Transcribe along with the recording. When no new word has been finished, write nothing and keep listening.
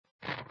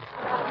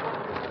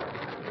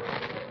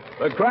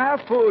The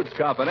Kraft Foods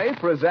Company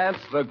presents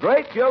The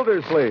Great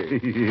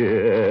Gildersleeve.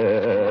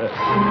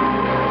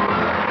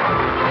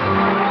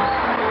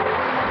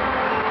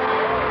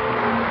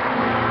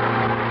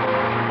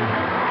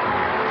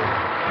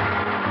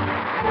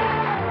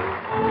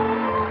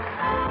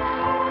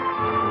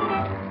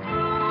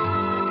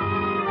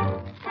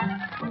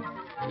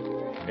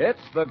 It's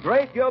The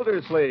Great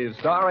Gildersleeve,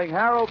 starring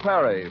Harold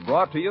Perry,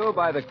 brought to you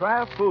by the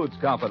Kraft Foods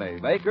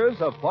Company, makers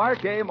of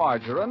Parquet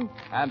margarine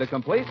and a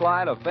complete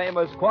line of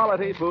famous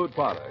quality food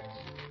products.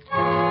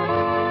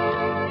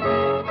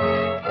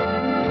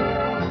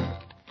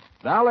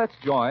 Now let's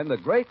join The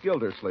Great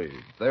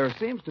Gildersleeve. There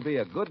seems to be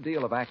a good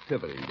deal of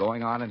activity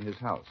going on in his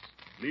house.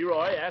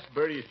 Leroy, ask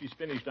Bertie if she's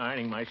finished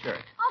ironing my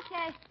shirt.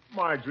 Okay.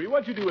 Marjorie,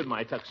 what'd you do with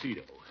my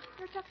tuxedo?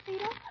 Your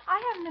tuxedo? I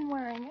haven't been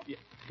wearing it.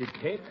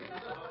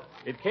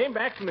 It came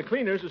back from the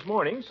cleaners this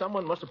morning.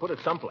 Someone must have put it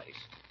someplace.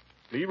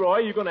 Leroy,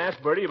 you going to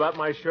ask Bertie about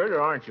my shirt,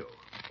 or aren't you?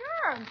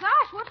 Sure.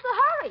 Gosh, what's the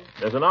hurry?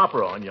 There's an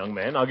opera on, young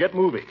man. Now get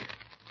moving.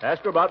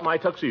 Ask her about my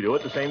tuxedo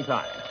at the same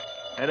time.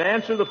 And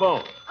answer the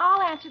phone.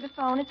 I'll answer the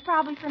phone. It's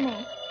probably for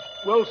me.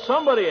 Well,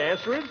 somebody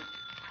answer it.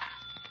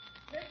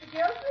 Mr.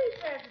 Gilsleeve,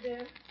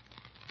 President.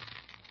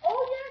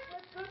 Oh,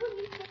 yes, Miss Goodwin,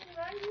 he's sitting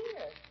right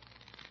here.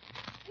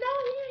 No,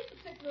 he ain't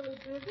particularly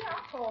busy.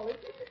 I'll call him.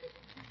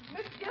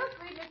 Mr.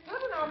 Gilsleeve, Miss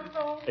Goodwin on the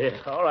phone. Yeah,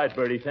 all right,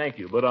 Bertie, thank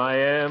you. But I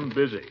am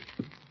busy.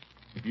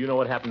 Do you know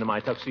what happened to my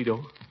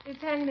tuxedo?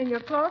 It's hanging in your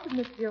closet,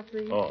 Mr.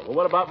 Gilsleeve. Oh, well,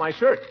 what about my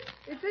shirt?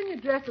 It's in your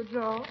dresser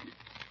drawer.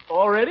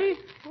 Already?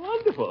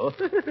 Wonderful.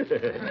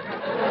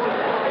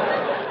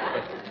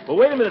 Well,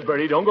 wait a minute,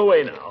 Bertie. Don't go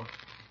away now.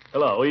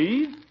 Hello,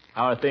 Eve.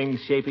 How are things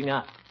shaping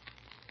up?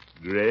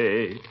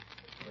 Great.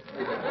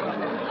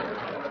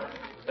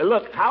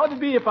 Look, how would it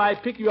be if I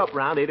pick you up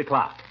around 8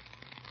 o'clock?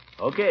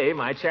 Okay,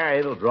 my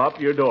chariot will draw up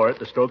to your door at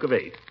the stroke of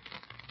 8.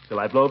 Shall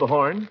I blow the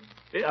horn?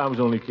 I was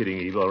only kidding,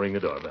 Eve. I'll ring the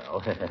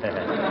doorbell.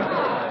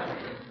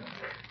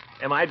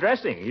 Am I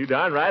dressing? You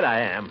darn right I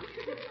am.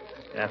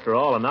 After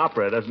all, an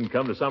opera doesn't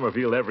come to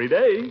Summerfield every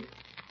day.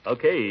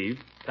 Okay,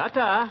 Eve.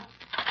 Ta-ta.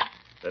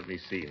 Let me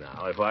see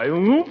now. If I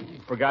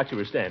forgot you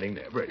were standing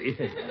there, Bertie.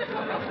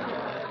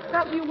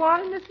 Something you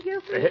wanted, Mr.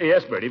 Gilsleeve?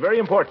 Yes, Bertie. Very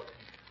important.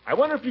 I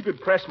wonder if you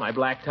could press my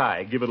black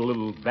tie, give it a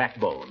little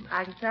backbone.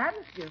 I can try,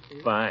 Mr.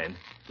 Gilsleeve. Fine.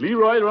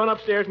 Leroy, run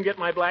upstairs and get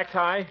my black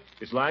tie.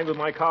 It's lying with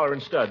my collar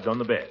and studs on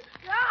the bed.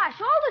 Gosh,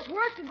 all this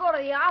work to go to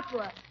the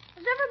opera.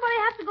 Does everybody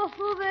have to go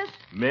through this?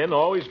 Men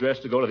always dress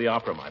to go to the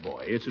opera, my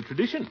boy. It's a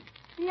tradition.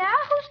 Yeah?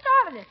 Who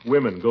started it?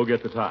 Women, go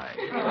get the tie.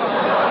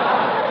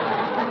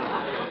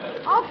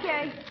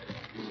 Okay.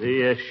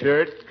 See, a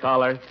shirt,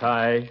 collar,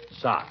 tie,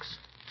 socks.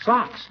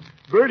 Socks.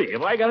 Bertie,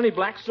 have I got any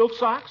black silk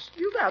socks?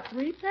 You got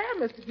 3 pair,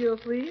 Mr.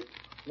 Gilsleeve.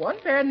 One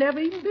pair never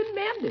even been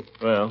mended.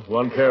 Well,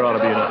 one pair ought to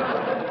be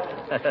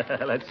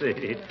enough. Let's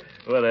see.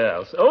 What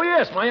else? Oh,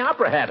 yes, my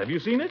opera hat. Have you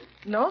seen it?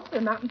 No, sir,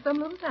 not in some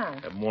little time.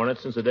 I've worn it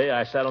since the day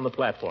I sat on the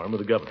platform with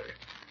the governor.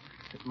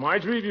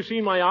 Marjorie, have you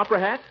seen my opera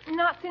hat?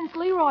 Not since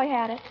Leroy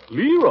had it.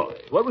 Leroy?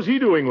 What was he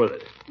doing with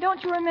it?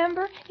 Don't you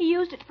remember? He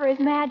used it for his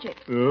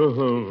magic.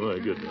 Oh, my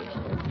goodness.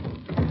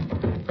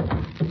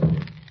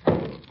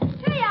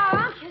 Here you are,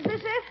 Unc. Is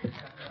this it?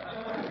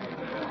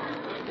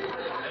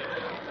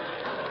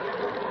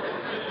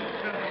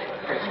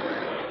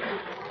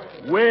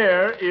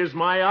 Where is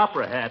my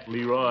opera hat,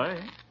 Leroy?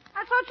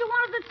 I thought you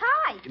wanted the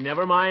tie.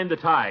 Never mind the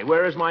tie.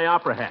 Where is my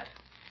opera hat?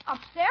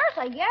 Upstairs,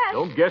 I guess.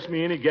 Don't guess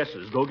me any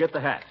guesses. Go get the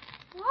hat.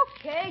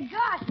 Okay,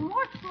 gosh,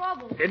 more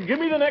trouble. And give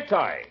me the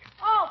necktie.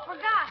 Oh,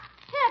 forgot.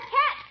 Here,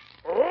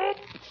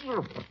 catch.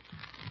 Oops.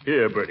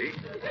 Here, Bertie.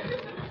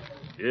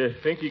 You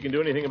think you can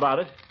do anything about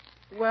it?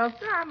 Well,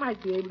 sir, I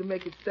might be able to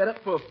make it set up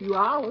for a few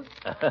hours.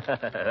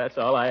 That's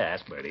all I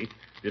ask, Bertie.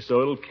 Just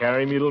so it'll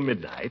carry me till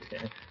midnight.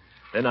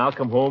 Then I'll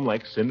come home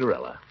like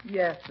Cinderella.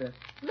 Yes, sir.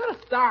 A little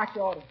starch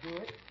ought to do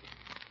it.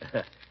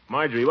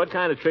 Marjorie, what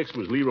kind of tricks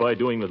was Leroy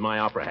doing with my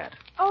opera hat?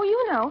 Oh,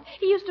 you know,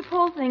 he used to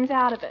pull things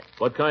out of it.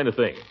 What kind of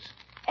things?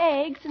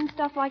 Eggs and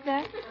stuff like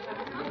that.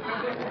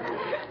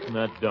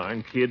 That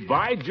darn kid.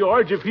 By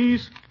George, if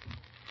he's...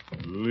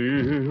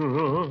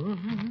 Leroy...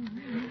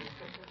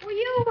 Were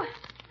you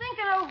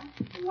thinking of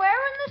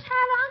wearing this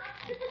hat, Unc?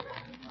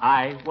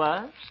 I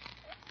was?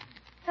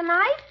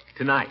 Tonight?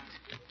 Tonight.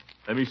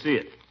 Let me see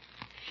it.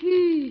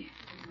 Gee.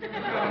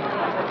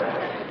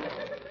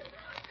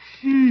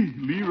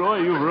 Leroy,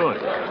 you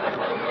ruined it.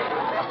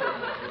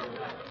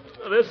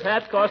 This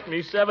hat cost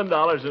me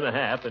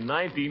 $7.50 in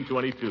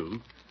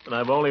 1922, and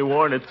I've only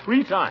worn it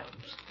 3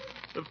 times.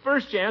 The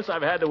first chance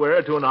I've had to wear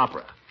it to an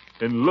opera.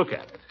 And look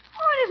at it.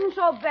 Oh, it isn't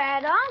so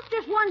bad, Unc.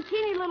 Just one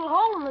teeny little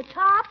hole in the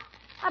top.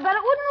 I bet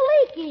it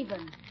wouldn't leak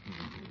even.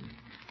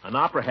 An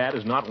opera hat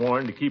is not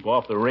worn to keep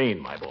off the rain,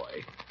 my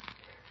boy.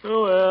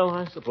 Oh, well,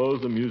 I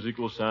suppose the music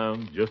will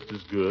sound just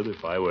as good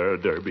if I wear a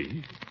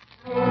derby.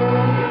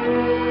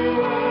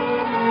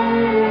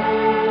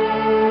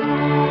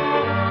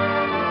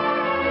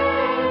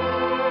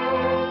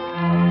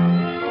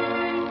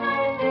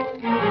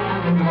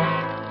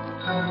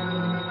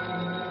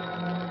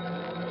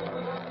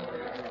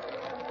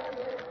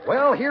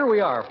 Well, here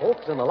we are,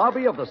 folks, in the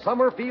lobby of the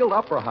Summerfield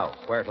Opera House,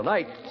 where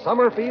tonight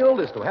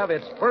Summerfield is to have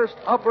its first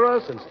opera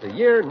since the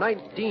year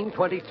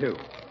 1922.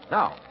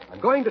 Now, I'm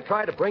going to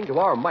try to bring to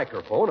our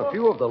microphone a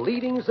few of the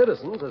leading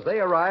citizens as they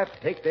arrive to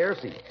take their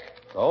seats.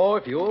 So,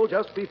 if you'll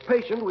just be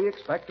patient, we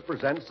expect to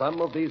present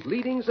some of these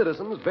leading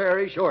citizens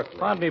very shortly.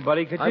 Pardon me,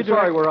 buddy. Could you I'm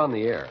sorry we're on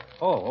the air.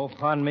 Oh,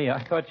 pardon me.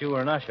 I thought you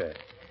were an usher.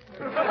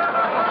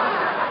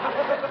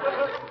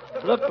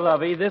 Look,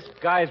 Lovey, this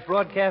guy's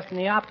broadcasting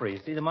the opera. You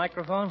see the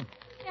microphone?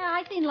 Yeah,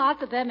 I've seen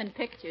lots of them in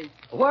pictures.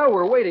 While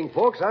we're waiting,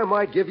 folks, I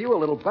might give you a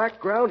little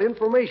background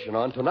information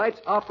on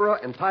tonight's opera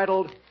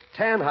entitled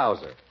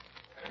Tannhauser.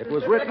 It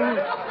was written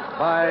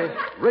by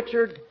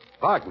Richard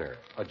Wagner,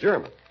 a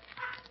German,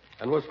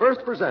 and was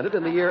first presented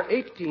in the year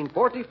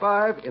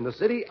 1845 in the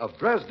city of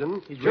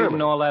Dresden, He's Germany.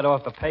 reading all that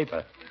off the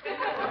paper.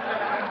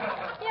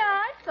 Yeah,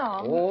 I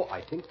saw him. Oh,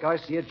 I think I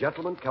see a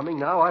gentleman coming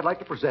now I'd like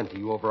to present to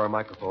you over our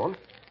microphone.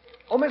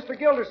 Oh, Mr.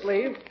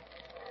 Gildersleeve.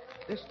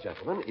 This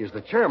gentleman is the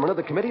chairman of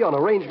the Committee on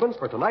Arrangements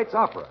for tonight's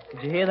opera.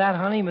 Did you hear that,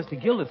 honey?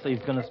 Mr.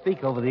 Gildersleeve's going to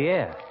speak over the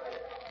air.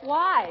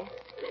 Why?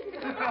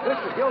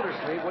 Mr.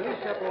 Gildersleeve, will you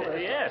step over?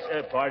 Yes,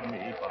 pardon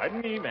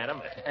me,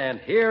 madam. And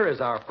here is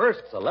our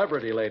first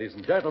celebrity, ladies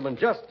and gentlemen,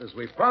 just as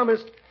we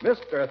promised,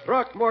 Mr.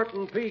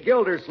 Throckmorton P.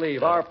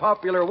 Gildersleeve, our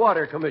popular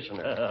water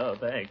commissioner. Oh,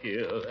 thank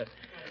you.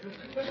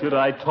 Should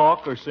I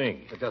talk or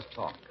sing? Just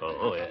talk.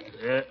 Oh,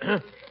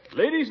 yes.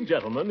 Ladies and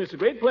gentlemen, it's a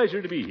great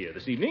pleasure to be here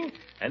this evening.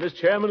 And as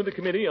chairman of the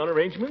Committee on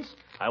Arrangements,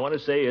 I want to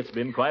say it's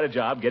been quite a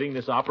job getting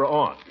this opera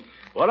on.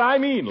 What I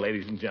mean,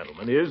 ladies and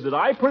gentlemen, is that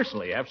I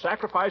personally have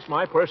sacrificed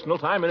my personal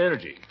time and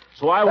energy.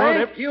 So I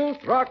want Thank you,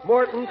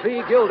 Throckmorton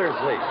P.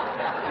 Gildersleeve.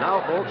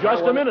 Now, folks,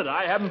 Just a minute.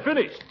 I haven't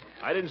finished.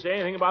 I didn't say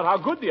anything about how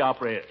good the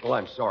opera is. Well,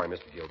 I'm sorry,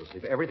 Mr.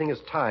 Gildersleeve. Everything is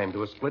timed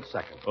to a split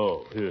second.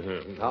 Oh.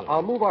 Now,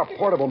 I'll move our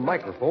portable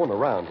microphone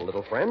around a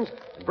little, friends,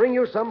 and bring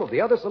you some of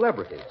the other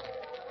celebrities.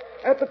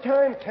 At the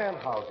time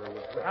Tannhauser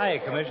was... Hiya,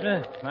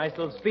 Commissioner. Nice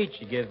little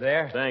speech you give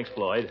there. Thanks,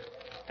 Floyd.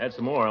 Had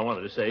some more I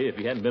wanted to say if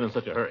you hadn't been in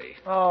such a hurry.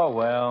 Oh,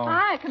 well.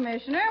 Hi,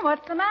 Commissioner.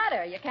 What's the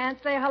matter? You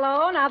can't say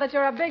hello now that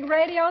you're a big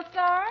radio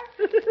star?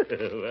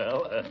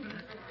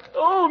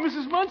 Oh,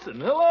 Mrs.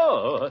 Munson,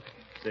 hello.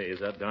 Say,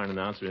 is that darn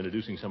announcer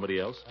introducing somebody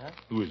else? Huh?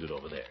 Who is it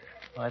over there?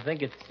 I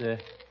think it's,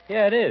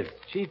 yeah, it is.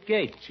 Chief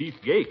Gates. Chief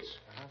Gates.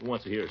 Who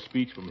wants to hear a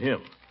speech from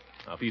him?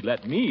 Now, if he'd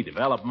let me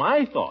develop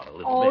my thought a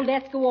little bit.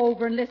 Let's go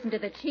over and listen to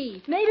the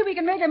chief. Maybe we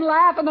can make him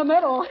laugh in the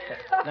middle.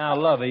 Now,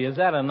 Lovey, is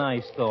that a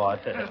nice thought?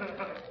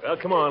 Well,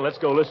 come on, let's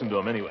go listen to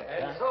him anyway.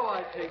 And so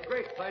I take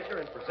great pleasure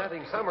in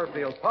presenting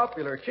Summerfield's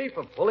popular chief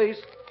of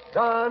police,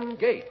 Don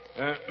Gates.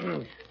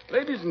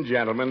 Ladies and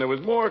gentlemen, there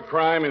was more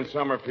crime in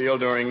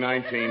Summerfield during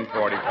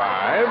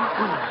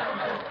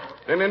 1945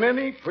 than in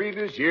any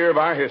previous year of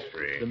our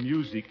history. The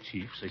music,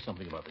 Chief. Say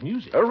something about the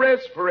music.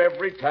 Arrests for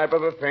every type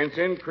of offense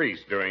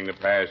increased during the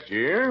past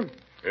year.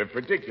 Of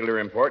particular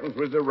importance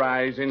was the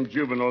rise in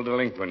juvenile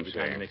delinquency.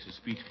 Every time he makes a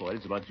speech, Floyd,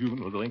 it's about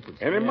juvenile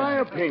delinquency. And in my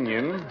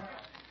opinion,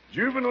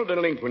 juvenile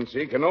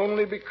delinquency can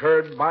only be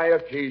curbed by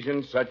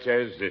occasions such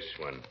as this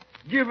one.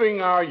 Giving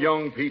our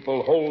young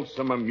people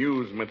wholesome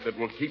amusement that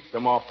will keep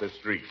them off the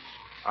streets.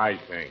 I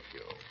thank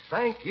you.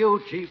 Thank you,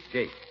 Chief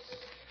Gates.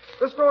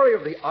 The story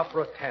of the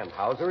opera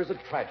Tannhauser is a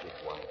tragic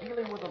one,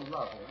 dealing with a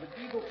love and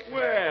medieval...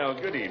 Well,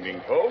 good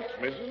evening, folks.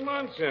 Mrs.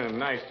 Munson,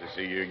 nice to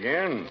see you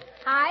again.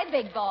 Hi,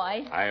 big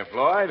boy. Hiya,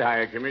 Floyd.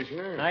 Hiya,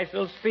 Commissioner. Nice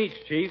little speech,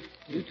 Chief.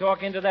 You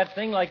talk into that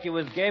thing like you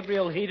was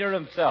Gabriel Heater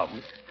himself.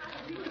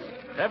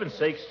 Heaven's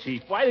sakes,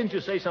 Chief, why didn't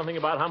you say something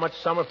about how much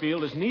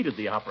Summerfield has needed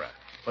the opera?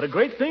 What a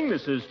great thing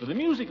this is for the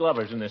music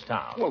lovers in this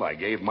town. Well, I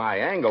gave my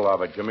angle of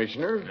it,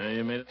 Commissioner.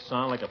 You made it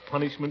sound like a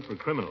punishment for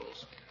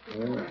criminals.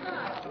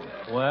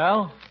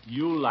 Well?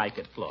 You like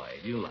it,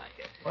 Floyd. You like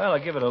it. Well, I'll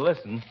give it a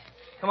listen.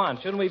 Come on,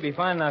 shouldn't we be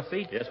finding our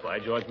seat? Yes, by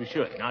George, we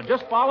should. Now,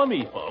 just follow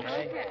me, folks.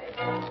 Here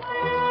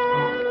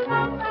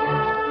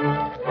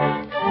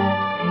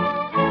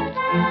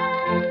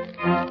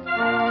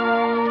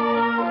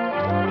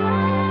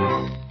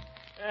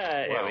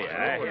we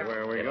are.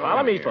 Where are we going?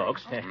 Follow me,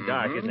 folks.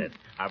 Dark, isn't it?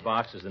 Our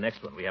box is the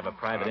next one. We have a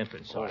private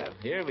entrance, sort of.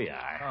 Here we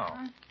are.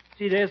 Oh.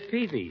 See, there's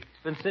Peavy. He's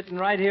been sitting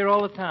right here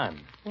all the time.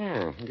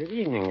 Yeah, good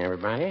evening,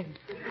 everybody.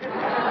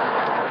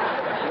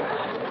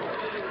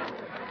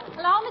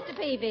 Hello, Mr.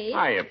 Peavy.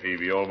 Hiya,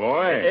 Peavy, old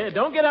boy.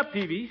 Don't get up,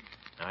 Peavy.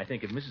 Now, I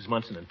think if Mrs.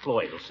 Munson and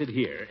Floyd will sit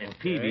here and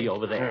Peavy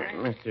over there.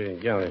 Mr.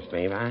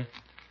 Gildersleeve,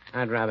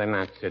 I'd rather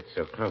not sit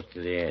so close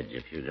to the edge,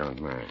 if you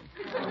don't mind.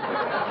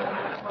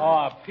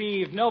 Oh,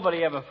 Peave,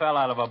 nobody ever fell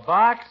out of a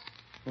box.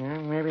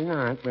 Well, maybe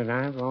not, but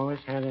I've always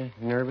had a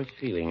nervous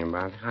feeling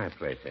about high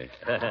places.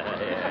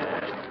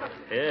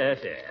 Yes.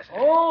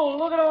 Oh,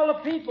 look at all the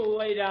people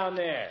way down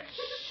there.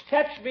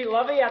 Catch me,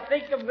 Lovey. I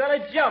think I'm going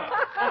to jump.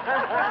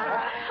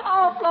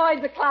 Oh,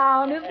 Floyd's a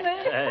clown, isn't he?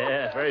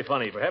 Yeah, very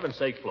funny. For heaven's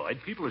sake, Floyd,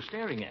 people are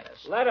staring at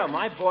us. Let 'em.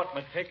 I bought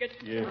my ticket.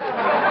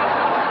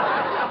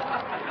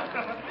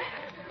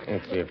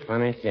 It's a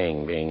funny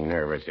thing being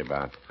nervous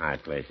about high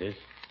places.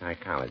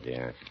 psychology,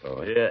 I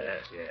suppose.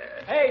 Yes.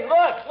 Hey,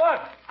 look.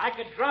 I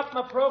could drop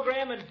my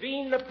program and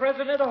bean the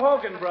president of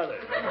Hogan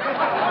Brothers.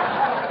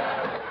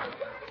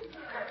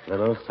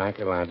 Little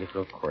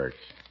psychological quirks.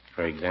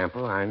 For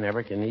example, I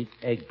never can eat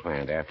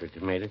eggplant after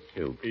tomato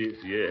soup.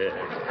 Yes.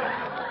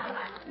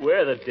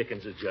 Where the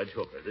dickens is Judge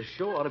Hooker? The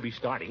show ought to be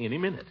starting any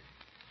minute.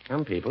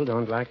 Some people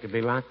don't like to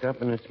be locked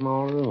up in a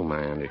small room,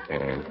 I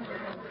understand.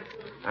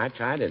 I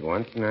tried it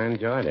once and I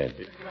enjoyed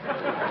it.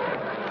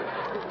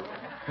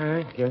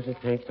 I guess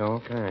it takes all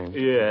kinds.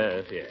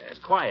 Yes.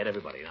 Quiet,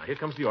 everybody. Now, here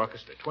comes the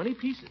orchestra. 20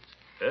 pieces.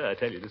 I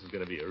tell you, this is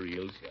going to be a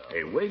real show.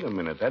 Hey, wait a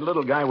minute. That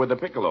little guy with the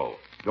piccolo.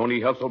 Don't he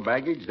hustle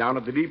baggage down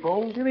at the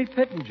depot? Jimmy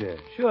Pittenger.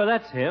 Sure,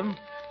 that's him.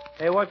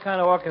 Hey, what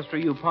kind of orchestra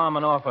you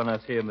palming off on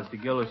us here, Mr.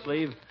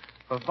 Gildersleeve?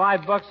 For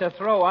 $5 a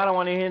throw, I don't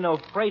want to hear no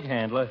freight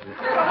handler.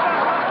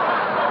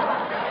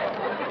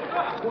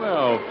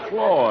 Well,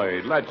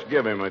 Floyd, let's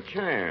give him a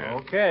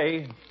chance.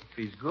 Okay. If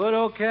he's good,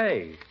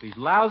 okay. If he's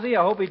lousy,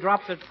 I hope he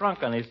drops a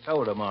trunk on his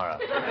toe tomorrow.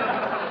 Hey,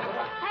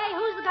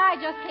 who's the guy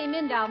just came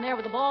in down there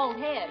with the bald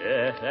head?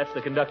 Yeah, that's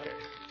the conductor.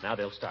 Now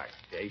they'll start.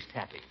 Yeah, he's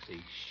tapping.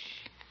 See?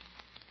 Shh.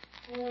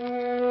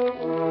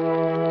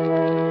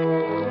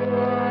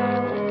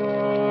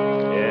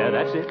 Yeah,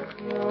 that's it.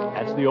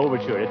 That's the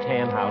overture to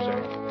Tannhauser.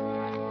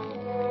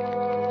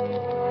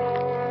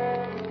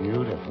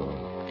 Beautiful.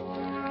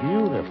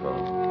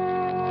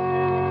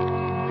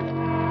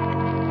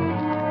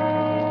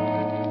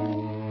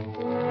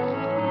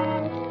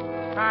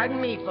 Pardon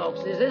me, folks.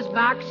 Is this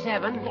box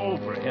 7? Oh,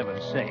 for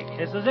heaven's sake.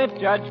 This is it,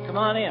 Judge. Come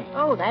on in.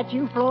 Oh, that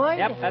you, Floyd?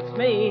 Yep, that's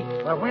me.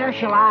 Well, where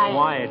shall I...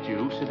 Quiet,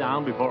 you. Sit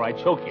down before I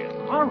choke you.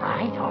 All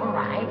right.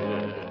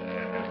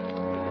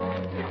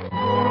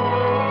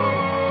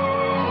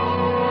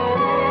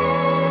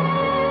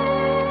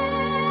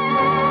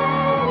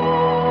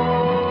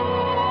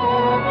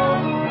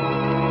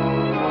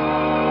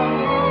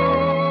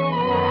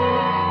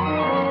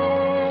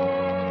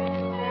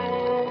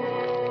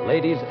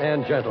 Ladies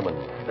and gentlemen,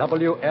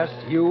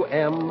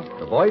 WSUM,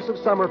 the voice of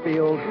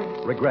Summerfield,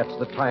 regrets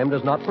that time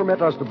does not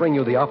permit us to bring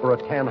you the opera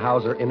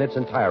Tannhauser in its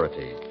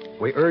entirety.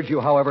 We urge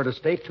you, however, to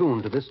stay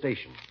tuned to this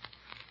station.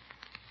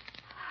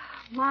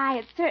 My,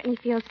 it certainly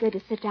feels good to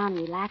sit down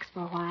and relax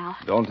for a while.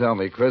 Don't tell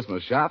me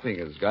Christmas shopping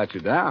has got you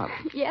down.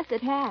 Yes,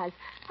 it has.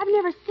 I've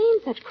never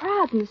seen such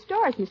crowds in the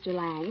stores, Mr.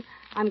 Lang.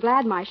 I'm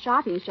glad my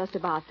shopping's just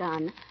about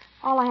done.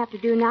 All I have to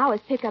do now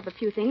is pick up a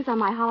few things on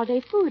my holiday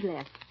food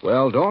list.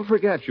 Well, don't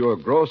forget your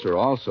grocer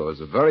also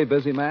is a very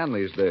busy man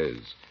these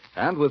days.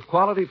 And with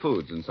quality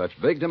foods in such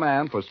big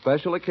demand for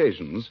special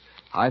occasions,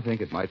 I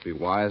think it might be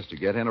wise to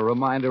get in a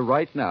reminder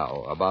right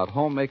now about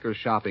homemakers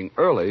shopping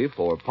early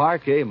for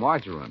Parquet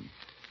margarine.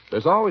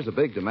 There's always a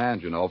big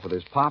demand, you know, for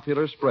this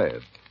popular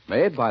spread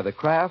made by the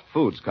Kraft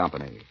Foods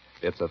Company.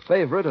 It's a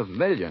favorite of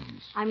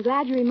millions. I'm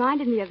glad you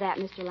reminded me of that,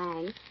 Mr.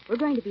 Lang. We're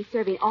going to be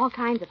serving all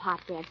kinds of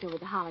hot breads over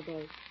the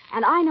holidays.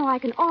 And I know I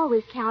can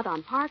always count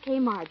on Parquet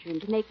margarine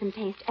to make them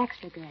taste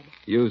extra good.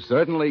 You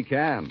certainly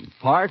can.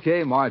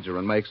 Parquet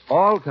margarine makes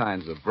all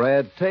kinds of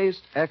bread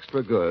taste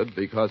extra good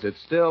because it's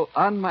still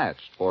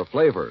unmatched for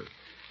flavor.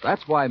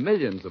 That's why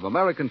millions of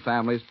American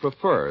families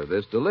prefer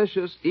this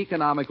delicious,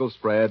 economical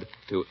spread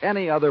to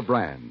any other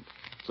brand.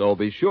 So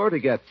be sure to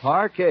get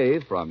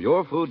Parquet from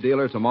your food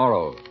dealer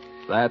tomorrow.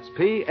 That's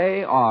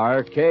Parkay.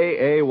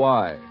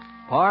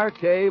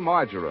 Parquet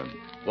margarine,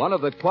 one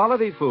of the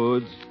quality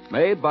foods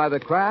made by the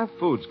Kraft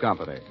Foods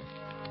Company.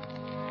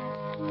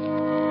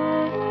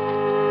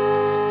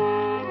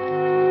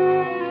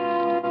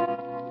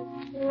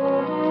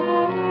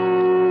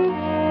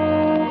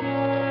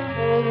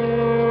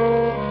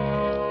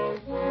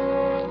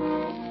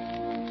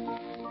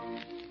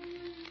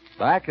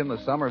 Back in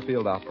the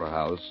Summerfield Opera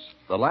House,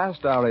 the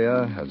last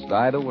aria has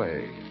died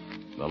away.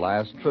 The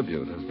last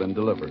tribute has been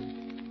delivered.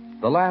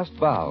 The last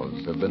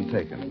bows have been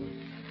taken.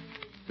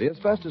 The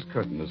asbestos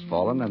curtain has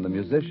fallen, and the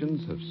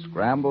musicians have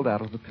scrambled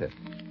out of the pit.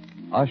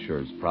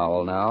 Ushers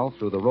prowl now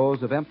through the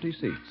rows of empty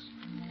seats,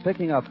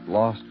 picking up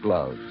lost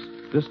gloves,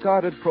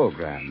 discarded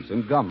programs,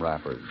 and gum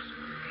wrappers.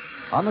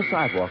 On the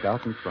sidewalk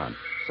out in front,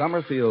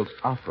 Summerfield's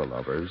opera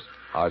lovers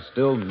are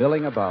still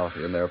milling about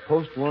in their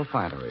post-war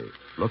finery,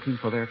 looking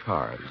for their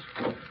cars.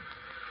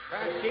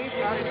 Chief,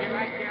 how did you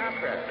like the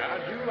opera?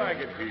 How'd you like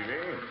it, Peavy?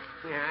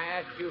 Yeah, I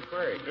asked you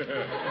first.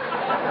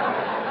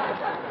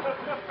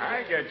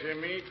 I get you,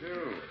 me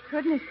too.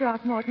 Goodness,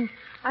 Throckmorton.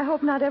 I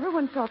hope not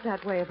everyone felt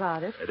that way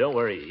about it. Don't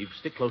worry, Eve.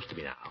 Stick close to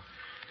me now.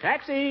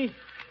 Taxi!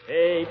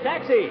 Hey,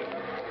 taxi!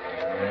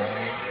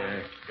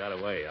 Got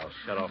away. I'll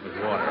shut off his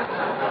water.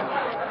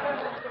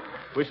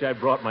 Wish I'd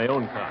brought my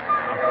own car.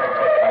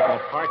 I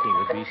thought parking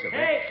would be so bad.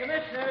 Hey,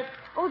 Commissioner!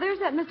 Oh, there's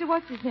that Mr.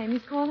 What's-his-name.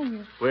 He's calling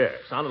you. Where?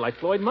 Sounded like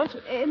Floyd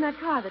Munson. In that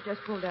car that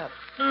just pulled up.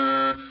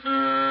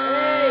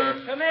 Hey,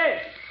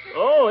 Commish!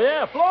 Oh,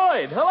 yeah,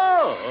 Floyd.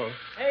 Hello.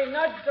 Hey,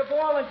 nudge the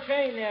ball and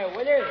chain there,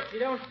 will you, if you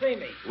don't see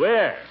me?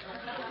 Where?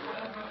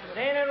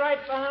 Standing right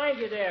behind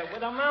you there,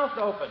 with a mouth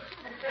open.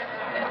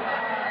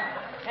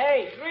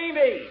 Hey,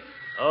 Dreamy!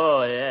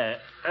 Oh, yeah.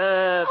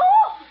 Oh!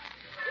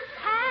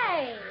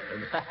 Hey!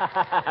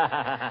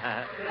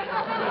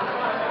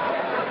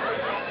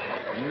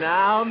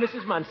 Now,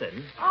 Mrs.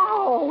 Munson.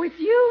 Oh, it's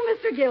you,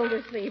 Mr.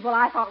 Gildersleeve. Well,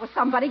 I thought it was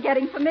somebody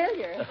getting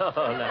familiar. Oh,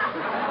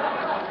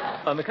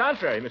 no. On the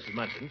contrary, Mrs.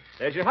 Munson,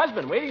 there's your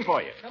husband waiting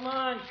for you. Come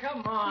on,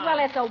 come on. Well,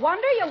 it's a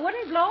wonder you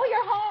wouldn't blow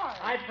your horn.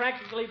 I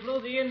practically blew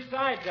the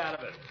insides out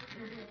of it.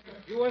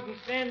 You wasn't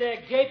standing there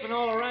gaping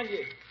all around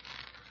you.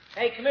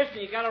 Hey,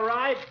 Commissioner, you got a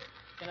ride?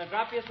 Can I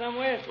drop you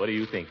somewhere? What do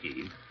you think,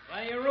 Eve?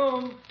 Plenty of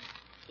room.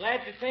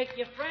 Glad to take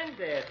your friend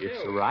there, too.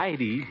 It's a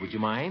ride, Eve. Would you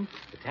mind?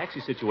 The taxi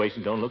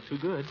situation don't look too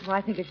good. Well,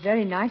 I think it's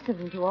very nice of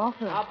them to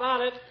offer. How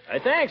about it?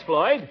 Thanks,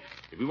 Floyd.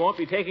 We won't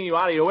be taking you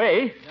out of your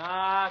way.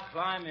 Ah,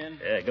 climb in.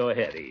 Go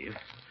ahead, Eve.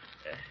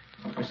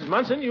 Mrs.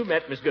 Munson, you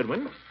met Miss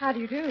Goodwin. How do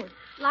you do?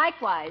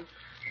 Likewise.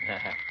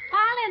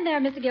 Pile in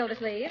there, Mr.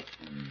 Gildersleeve.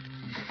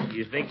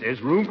 You think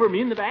there's room for me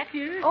in the back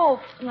here?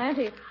 Oh,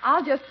 plenty.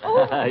 I'll just...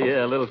 Oh.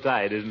 Yeah, a little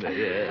tight, isn't it?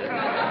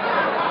 Yeah.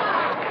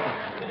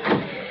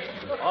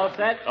 All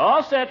set?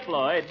 All set,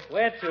 Floyd.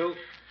 Where to?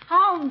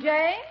 Home,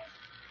 James?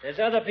 There's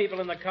other people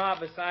in the car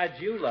besides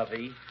you,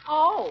 Lovey.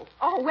 Oh,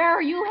 where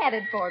are you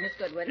headed for, Miss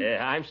Goodwin?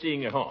 I'm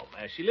seeing her home.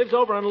 She lives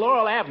over on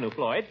Laurel Avenue,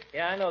 Floyd.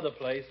 Yeah, I know the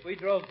place. We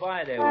drove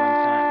by there one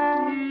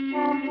time.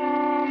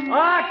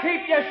 Ah,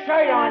 keep your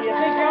shirt on. You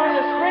think you're on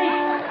the street?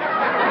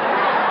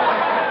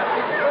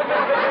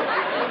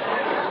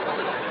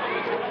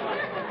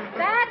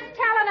 That's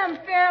telling them,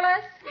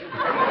 Fearless.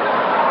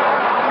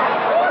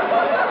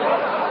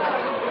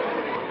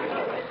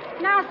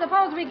 Now,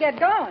 suppose we get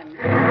going.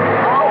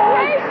 Oh,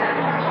 wait!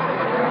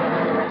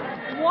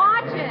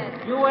 Watch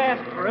it. You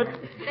asked for it.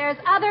 There's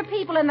other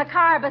people in the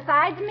car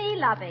besides me,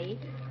 Lovey.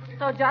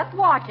 So just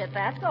watch it,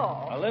 that's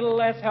all. A little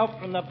less help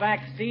from the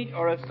back seat,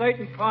 or a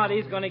certain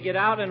party's going to get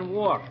out and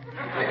walk.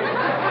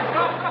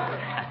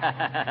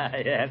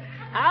 Yes.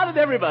 How did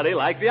everybody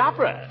like the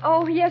opera?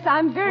 Oh, yes,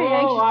 I'm very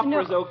anxious to know...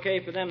 opera's okay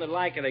for them that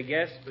like it, I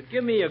guess. But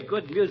give me a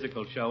good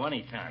musical show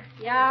anytime.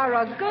 You're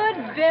a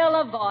good bill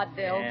of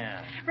vaudeville.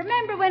 Yeah.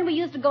 Remember when we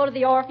used to go to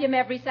the Orpheum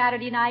every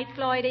Saturday night,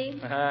 Floydie?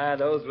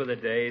 Those were the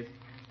days.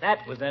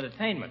 That was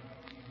entertainment.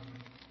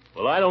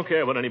 Well, I don't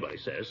care what anybody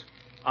says.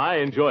 I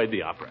enjoyed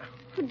the opera.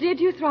 Did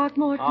you,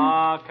 Throckmorton?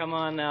 Oh, come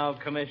on now,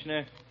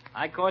 Commissioner.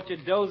 I caught you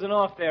dozing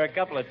off there a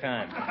couple of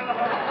times.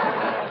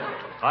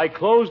 I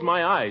closed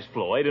my eyes,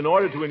 Floyd, in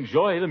order to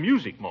enjoy the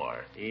music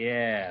more.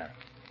 Yeah.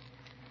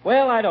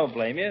 Well, I don't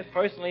blame you.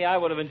 Personally, I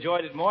would have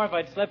enjoyed it more if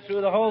I'd slept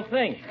through the whole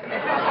thing.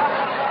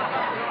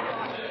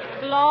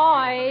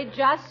 Floyd,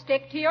 just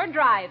stick to your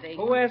driving.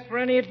 Who asked for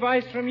any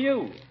advice from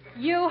you?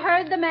 You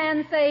heard the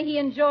man say he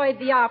enjoyed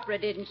the opera,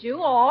 didn't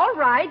you? All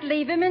right,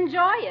 leave him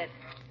enjoy it.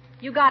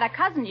 You got a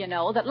cousin, you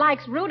know, that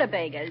likes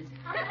rutabagas.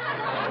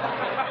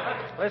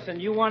 Listen,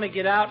 you want to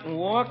get out and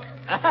walk?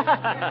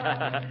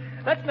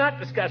 Let's not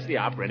discuss the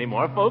opera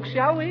anymore, folks,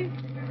 shall we?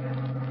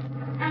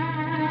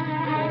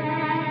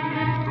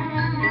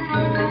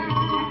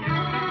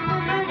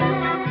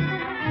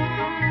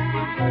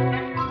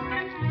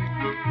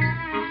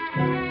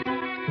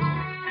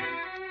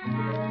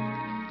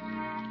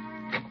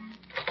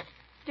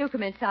 Do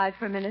come inside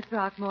for a minute,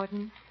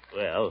 Throckmorton.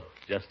 Well,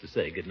 just to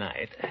say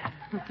goodnight.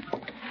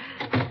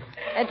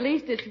 At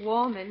least it's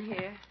warm in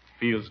here.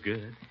 Feels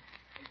good.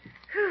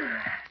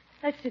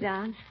 Let's sit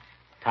down.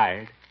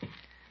 Tired?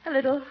 A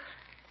little.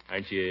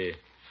 Aren't you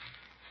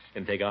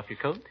going to take off your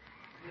coat?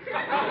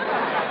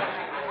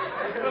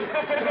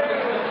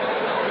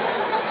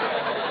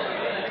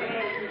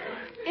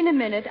 In a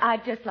minute.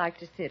 I'd just like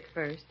to sit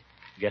first.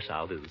 Guess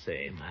I'll do the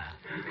same.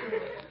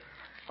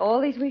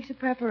 All these weeks of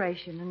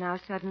preparation, and now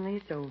suddenly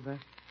it's over.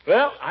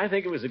 Well, I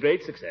think it was a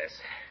great success.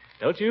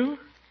 Don't you?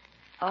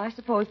 Oh, I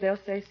suppose they'll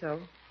say so.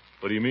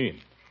 What do you mean?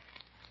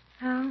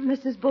 Oh,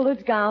 Mrs.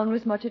 Bullard's gown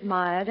was much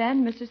admired,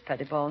 and Mrs.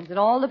 Pettibone's, and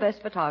all the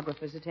best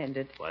photographers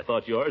attended. Well, I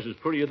thought yours was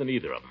prettier than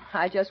either of them.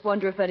 I just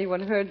wonder if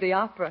anyone heard the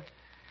opera.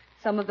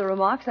 Some of the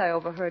remarks I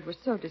overheard were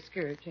so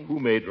discouraging. Who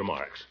made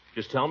remarks?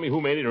 Just tell me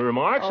who made any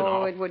remarks and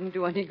Oh, I'll... it wouldn't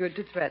do any good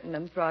to threaten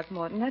them,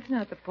 Throckmorton. That's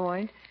not the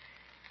point.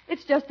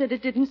 It's just that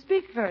it didn't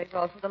speak very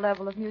well for the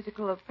level of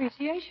musical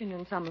appreciation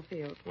in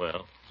Summerfield.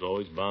 Well, there's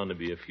always bound to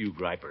be a few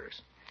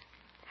gripers.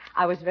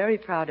 I was very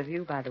proud of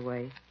you, by the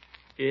way.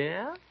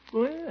 Yeah?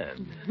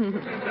 When?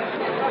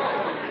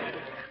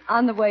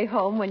 On the way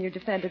home, when you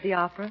defended the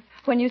opera,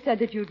 when you said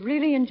that you'd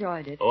really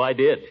enjoyed it. Oh, I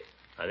did.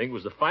 I think it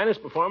was the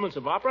finest performance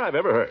of opera I've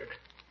ever heard.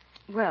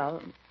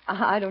 Well,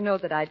 I don't know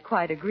that I'd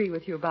quite agree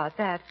with you about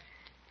that.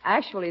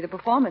 Actually, the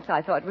performance,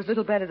 I thought, was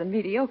little better than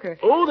mediocre.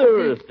 Oh,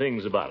 there are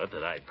things about it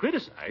that I'd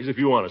criticize if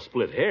you want to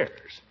split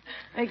hairs.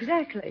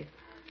 Exactly.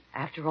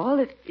 After all,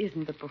 it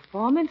isn't the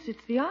performance,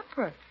 it's the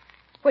opera.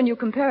 When you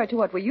compare it to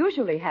what we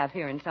usually have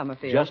here in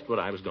Summerfield. Just what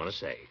I was going to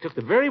say. Took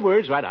the very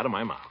words right out of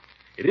my mouth.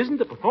 It isn't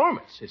the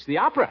performance, it's the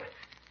opera.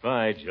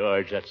 By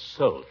George, that's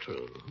so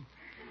true.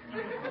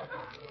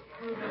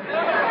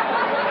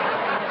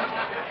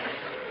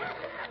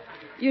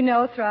 You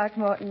know,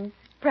 Throckmorton,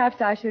 perhaps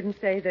I shouldn't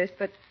say this,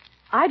 but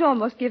I'd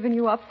almost given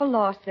you up for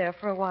lost there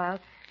for a while.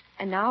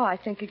 And now I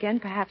think again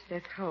perhaps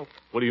there's hope.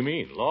 What do you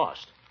mean,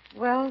 lost?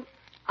 Well,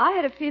 I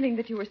had a feeling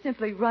that you were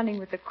simply running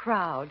with the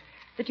crowd,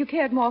 that you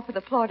cared more for the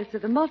plaudits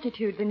of the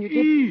multitude than you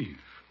did... Eve,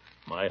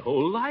 my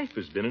whole life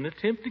has been an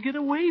attempt to get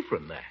away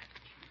from that.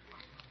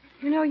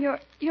 You know, you're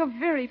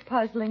very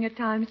puzzling at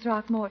times,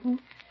 Throckmorton.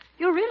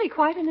 You're really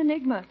quite an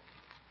enigma.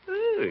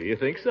 Oh, you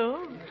think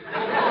so?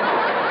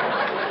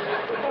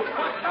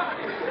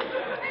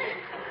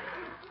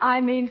 I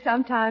mean,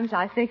 sometimes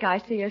I think I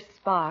see a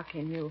spark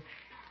in you.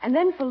 And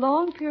then for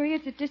long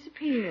periods it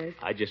disappears.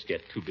 I just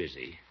get too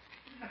busy.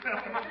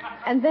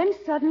 And then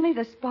suddenly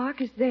the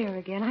spark is there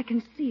again. I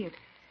can see it.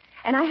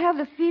 And I have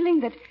the feeling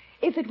that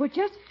if it were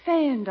just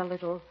fanned a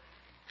little...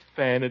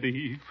 Fan it,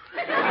 Eve.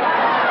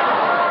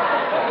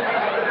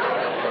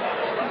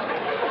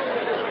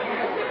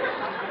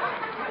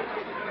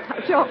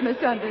 Don't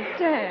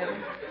misunderstand.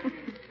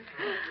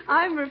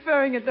 I'm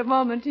referring at the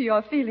moment to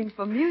your feeling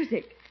for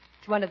music.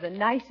 It's one of the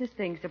nicest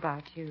things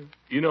about you.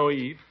 You know,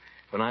 Eve,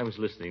 when I was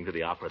listening to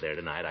the opera there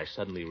tonight, I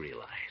suddenly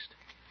realized.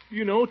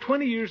 You know,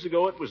 20 years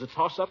ago it was a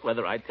toss-up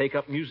whether I'd take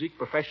up music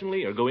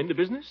professionally or go into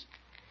business.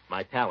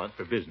 My talent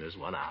for business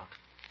won out.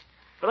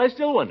 But I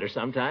still wonder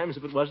sometimes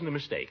if it wasn't a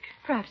mistake.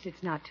 Perhaps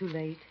it's not too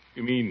late.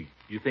 You mean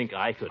you think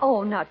I could...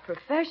 Oh, not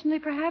professionally,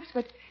 perhaps,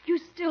 but you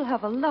still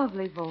have a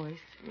lovely voice.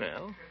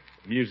 Well,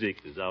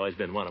 music has always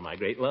been one of my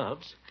great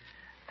loves.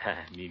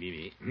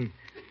 Me.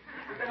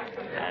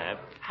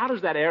 How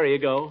does that aria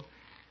go?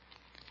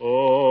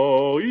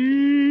 Oh,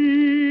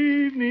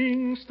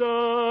 evening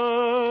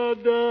star,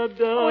 da,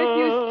 da. Oh, if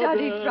you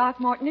studied,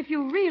 Throckmorton, if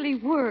you really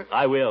work.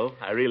 I will.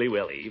 I really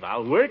will, Eve.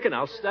 I'll work and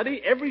I'll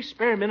study every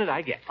spare minute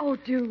I get. Oh,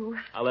 do.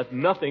 I'll let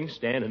nothing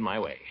stand in my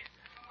way.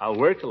 I'll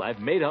work till I've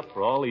made up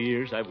for all the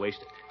years I've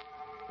wasted.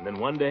 And then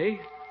one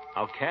day,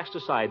 I'll cast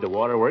aside the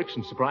waterworks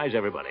and surprise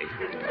everybody.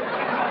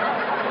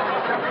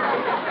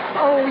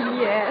 Oh,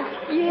 yes,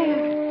 yes.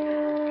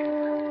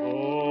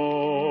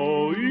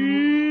 Oh,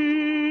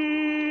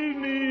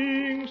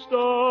 evening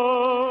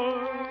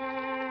star,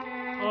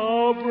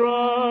 how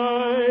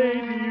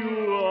bright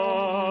you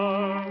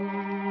are.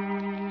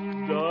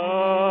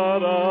 Da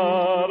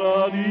da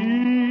da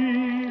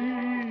dee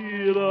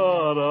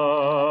da da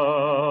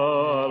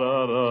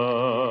da da.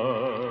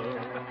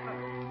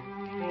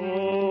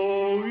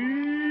 Oh,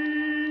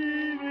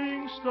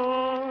 evening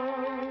star,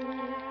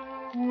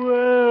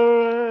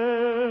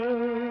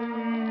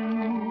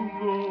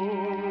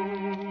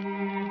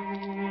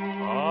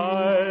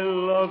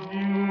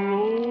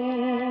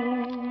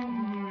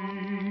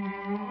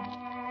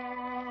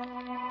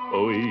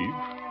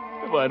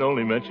 I'd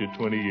only met you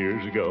 20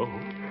 years ago.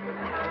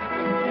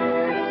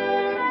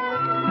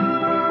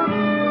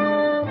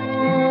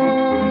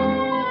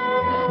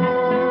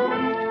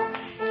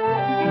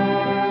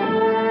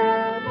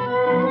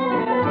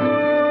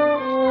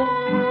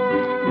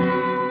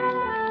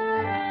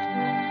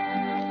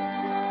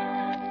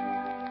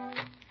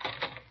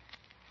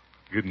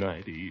 Good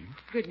night, Eve.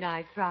 Good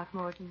night,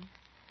 Throckmorton.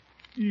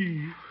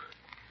 Eve.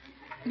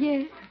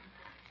 Yes?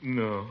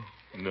 No,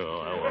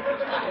 I won't.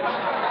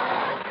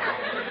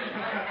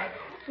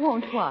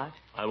 Won't what?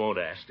 I won't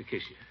ask to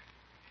kiss you.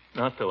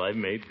 Not till I've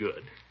made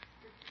good.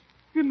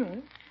 Good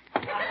night.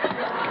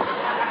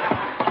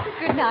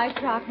 Good night,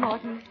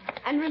 Throckmorton.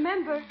 And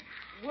remember,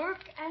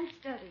 work and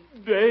study.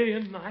 Day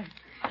and night.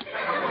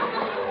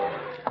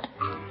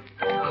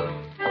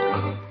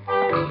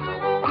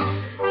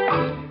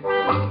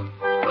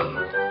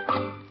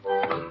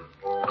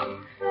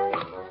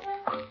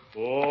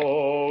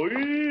 Oh,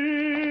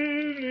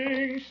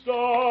 evening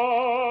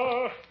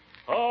star,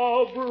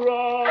 how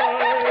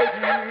bright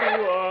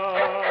you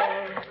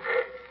are.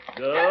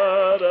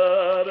 Da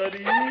da da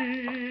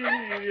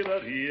dee da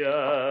dee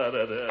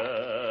da da.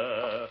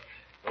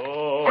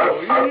 Oh,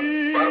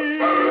 evening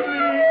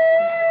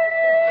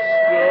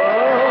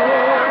star,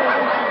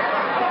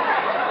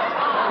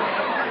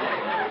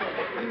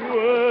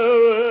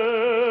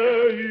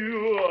 wherever you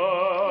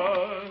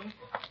are,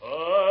 I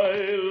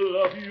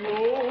love you.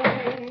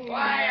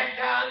 Quiet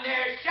down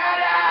there. Shut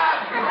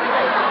up!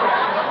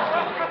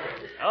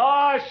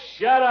 Oh,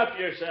 shut up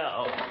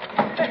yourself.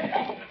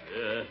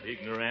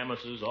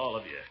 Ignoramuses, all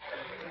of you.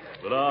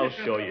 But I'll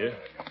show you.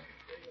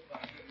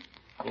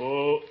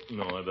 Oh,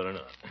 no, I better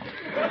not.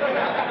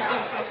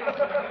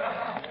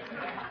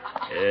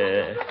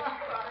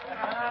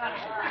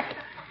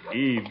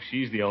 Eve,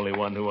 she's the only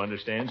one who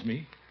understands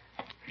me.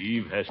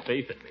 Eve has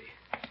faith in me.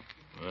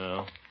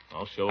 Well,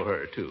 I'll show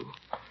her, too.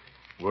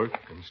 Work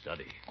and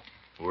study.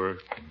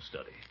 Work and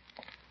study.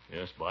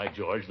 Yes, by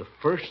George, the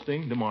first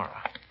thing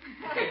tomorrow.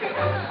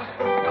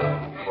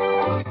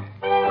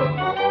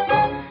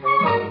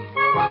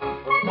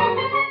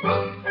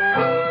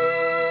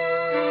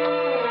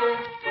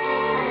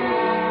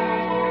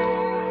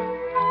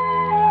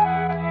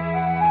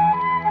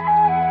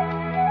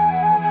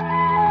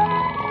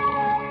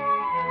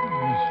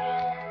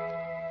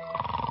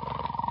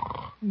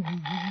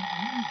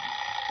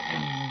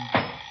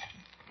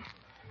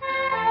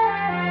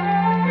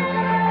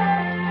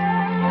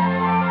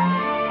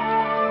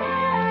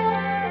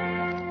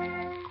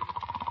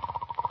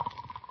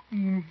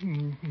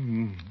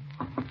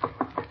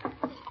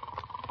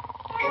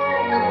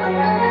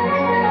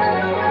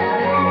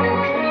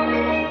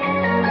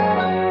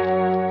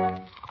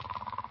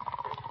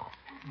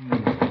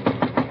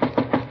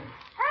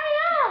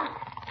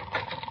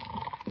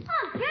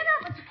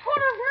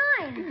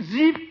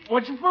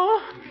 What's it for?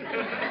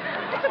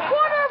 It's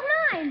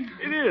 9:15.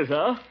 It is,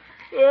 huh?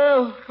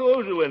 Well,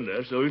 close the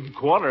window, so it's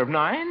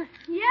 9:15?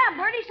 Yeah,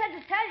 Bertie said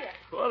to tell you.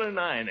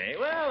 9:15, eh?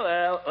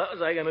 Well, what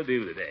was I going to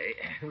do today?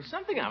 There was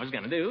something I was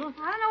going to do.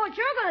 I don't know what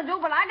you're going to do,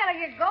 but I got to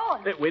get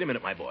going. Wait a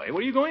minute, my boy. Where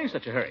are you going in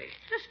such a hurry?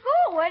 To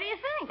school. Where do you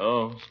think?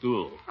 Oh,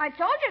 school. I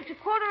told you it's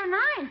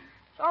 9:15.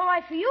 It's all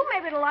right for you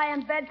maybe to lie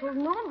in bed till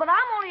noon, but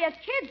I'm only a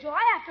kid, so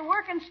I have to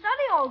work and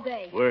study all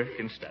day. Work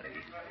and study.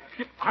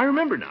 I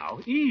remember now.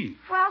 Eve.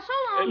 Well, so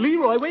long.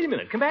 Leroy, wait a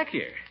minute. Come back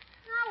here.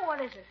 Now what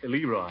is it?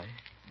 Leroy,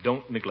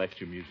 don't neglect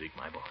your music,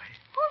 my boy.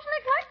 Who's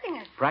neglecting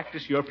it?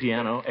 Practice your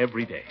piano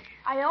every day.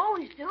 I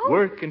always do.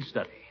 Work and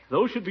study.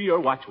 Those should be your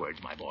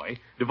watchwords, my boy.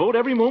 Devote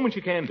every moment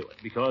you can to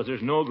it, because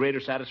there's no greater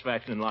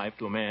satisfaction in life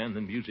to a man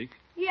than music.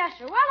 Yes,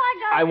 sir. Well,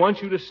 I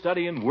want you to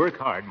study and work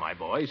hard, my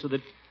boy, so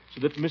that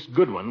Miss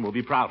Goodwin will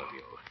be proud of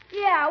you.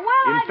 Yeah,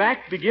 well, In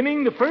fact,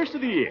 beginning the first of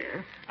the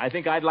year, I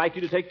think I'd like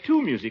you to take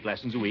 2 music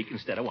lessons a week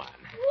instead of 1. What?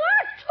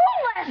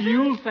 2 lessons?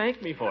 You'll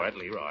thank me for it,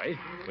 Leroy.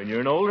 When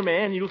you're an older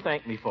man, you'll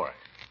thank me for it.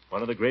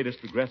 One of the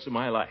greatest regrets of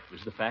my life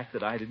is the fact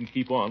that I didn't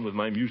keep on with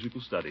my musical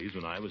studies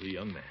when I was a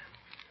young man.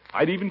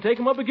 I'd even take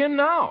them up again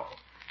now,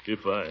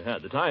 if I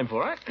had the time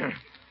for it.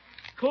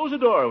 Close the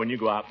door when you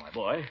go out, my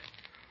boy.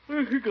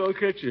 I think I'll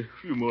catch a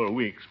few more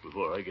winks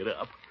before I get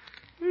up.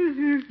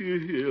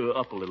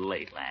 Up a little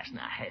late last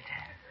night.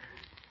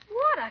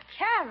 What a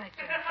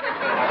character.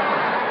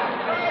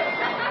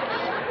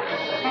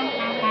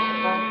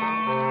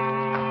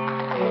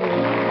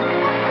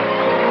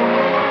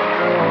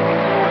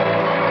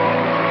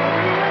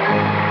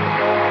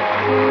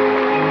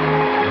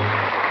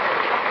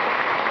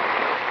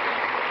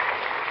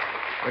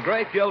 The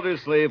Great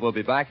Gildersleeve will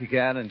be back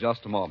again in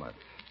just a moment.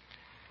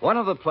 One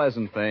of the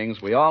pleasant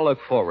things we all look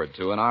forward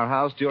to in our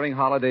house during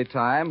holiday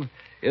time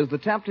is the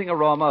tempting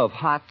aroma of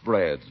hot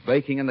breads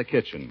baking in the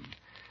kitchen.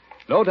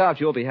 No doubt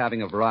you'll be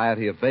having a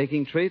variety of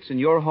baking treats in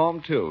your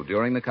home, too,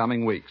 during the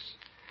coming weeks.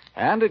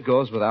 And it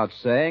goes without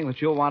saying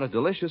that you'll want a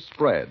delicious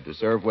spread to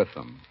serve with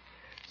them.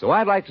 So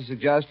I'd like to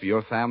suggest for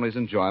your family's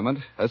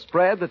enjoyment a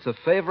spread that's a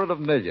favorite of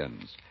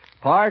millions,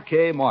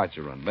 Parquet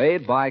Margarine,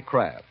 made by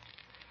Kraft.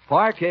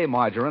 Parquet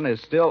Margarine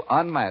is still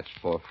unmatched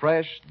for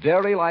fresh,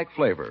 dairy-like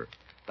flavor.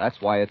 That's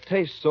why it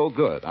tastes so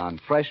good on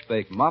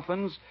fresh-baked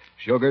muffins,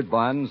 sugared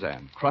buns,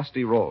 and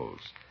crusty rolls.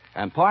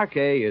 And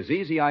Parquet is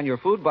easy on your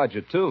food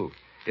budget, too.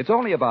 It's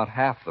only about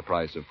half the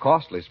price of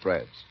costly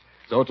spreads.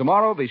 So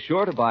tomorrow, be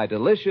sure to buy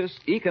delicious,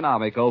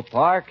 economical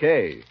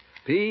Parquet.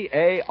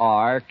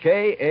 Parkay.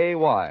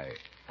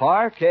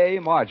 Parquet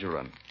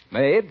Margarine,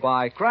 made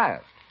by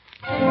Kraft.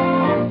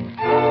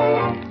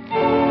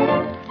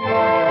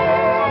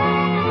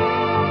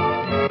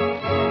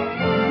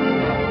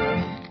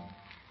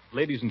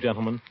 Ladies and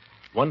gentlemen,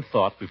 one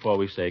thought before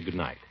we say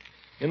goodnight.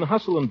 In the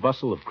hustle and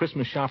bustle of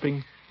Christmas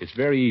shopping, it's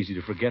very easy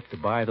to forget to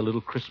buy the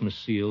little Christmas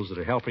seals that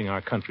are helping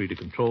our country to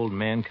control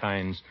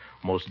mankind's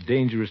most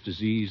dangerous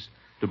disease,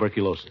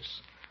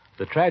 tuberculosis.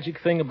 The tragic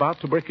thing about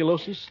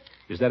tuberculosis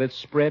is that its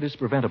spread is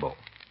preventable.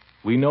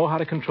 We know how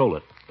to control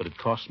it, but it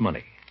costs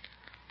money.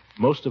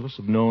 Most of us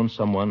have known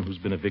someone who's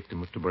been a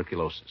victim of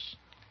tuberculosis.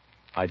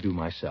 I do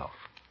myself.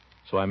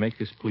 So I make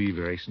this plea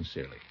very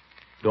sincerely.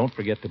 Don't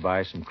forget to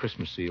buy some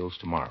Christmas seals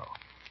tomorrow.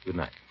 Good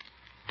night.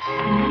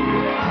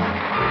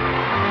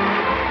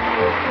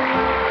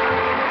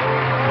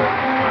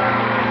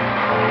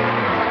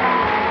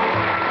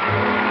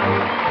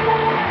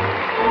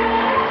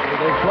 It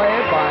was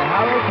played by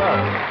Harold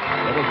Perry.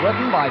 It was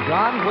written by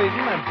John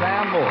Whedon and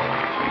Sam Moore.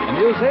 The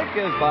music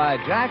is by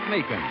Jack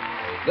Meakin.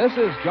 This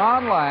is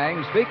John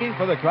Lang speaking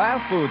for the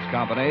Kraft Foods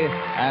Company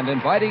and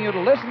inviting you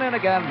to listen in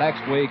again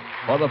next week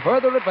for the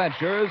further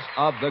adventures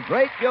of the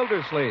Great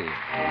Gildersleeve.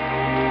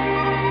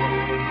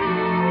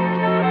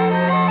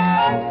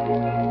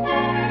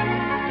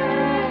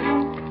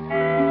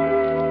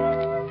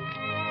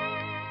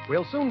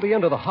 We'll soon be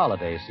into the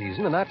holiday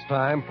season, and that's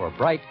time for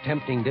bright,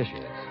 tempting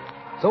dishes.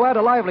 So add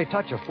a lively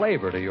touch of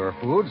flavor to your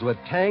foods with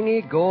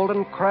tangy,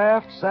 golden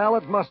Kraft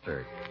salad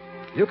mustard.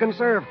 You can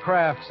serve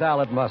Kraft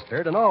salad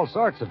mustard in all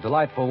sorts of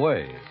delightful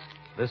ways.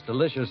 This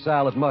delicious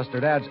salad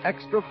mustard adds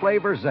extra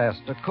flavor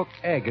zest to cooked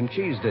egg and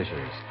cheese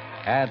dishes,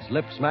 adds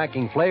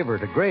lip-smacking flavor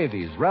to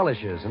gravies,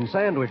 relishes, and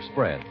sandwich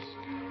spreads.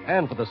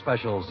 And for the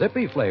special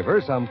zippy flavor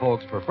some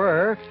folks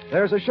prefer,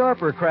 there's a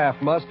sharper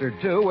Kraft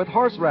mustard, too, with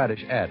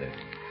horseradish added.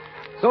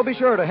 So be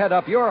sure to head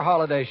up your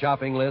holiday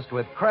shopping list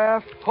with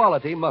Kraft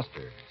quality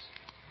mustards.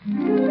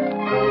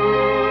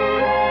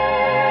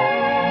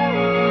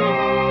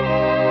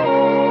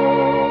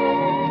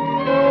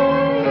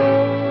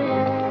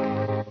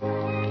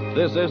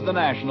 This is the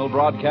National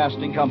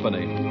Broadcasting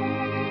Company.